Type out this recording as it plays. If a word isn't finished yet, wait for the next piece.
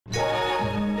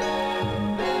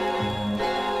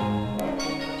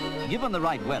Given the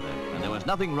right weather, and there was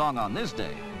nothing wrong on this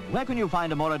day, where can you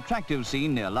find a more attractive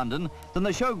scene near London than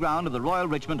the showground of the Royal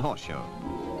Richmond Horse Show?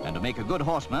 And to make a good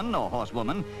horseman or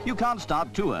horsewoman, you can't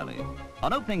start too early.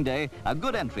 On opening day, a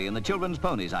good entry in the children's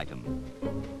ponies item.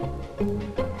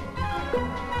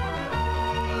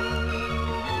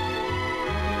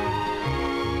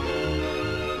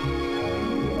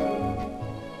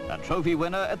 A trophy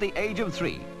winner at the age of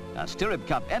 3. A stirrup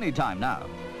cup any time now.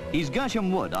 He's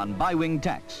Gershom Wood on bi-wing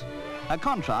tacks. A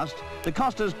contrast, the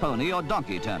coster's pony or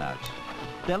donkey turnouts.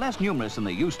 They're less numerous than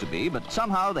they used to be, but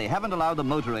somehow they haven't allowed the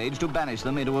motor age to banish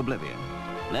them into oblivion.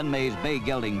 Len May's bay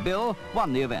gelding Bill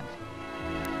won the event.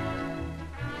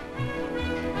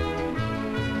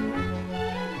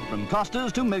 From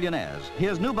costers to millionaires,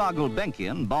 here's Nubar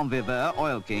Gulbenkian, bon vivant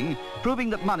oil king, proving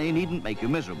that money needn't make you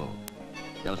miserable.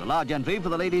 There was a large entry for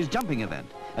the ladies' jumping event,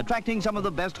 attracting some of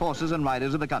the best horses and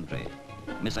riders of the country.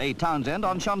 Miss Townsend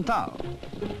on Chantale.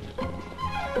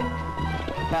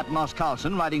 Pat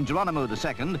Carlsson riding Geronimo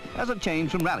II as a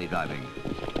change from rally driving.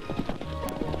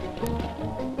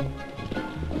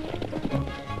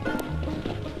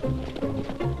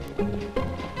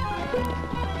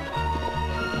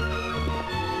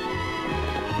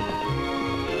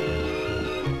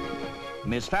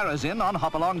 Miss Pharazyn on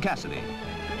Hop-Along-Cassidy.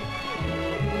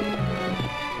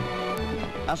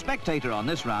 A spectator on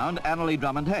this round, Anneli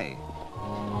Drummond-Hay.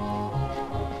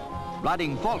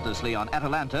 Riding faultlessly on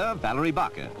Atalanta, Valerie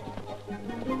Barker.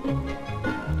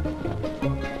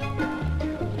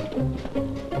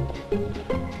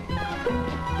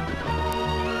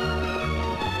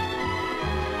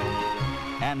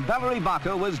 And Valerie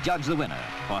Barker was judged the winner.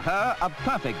 For her, a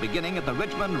perfect beginning at the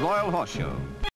Richmond Royal Horse Show.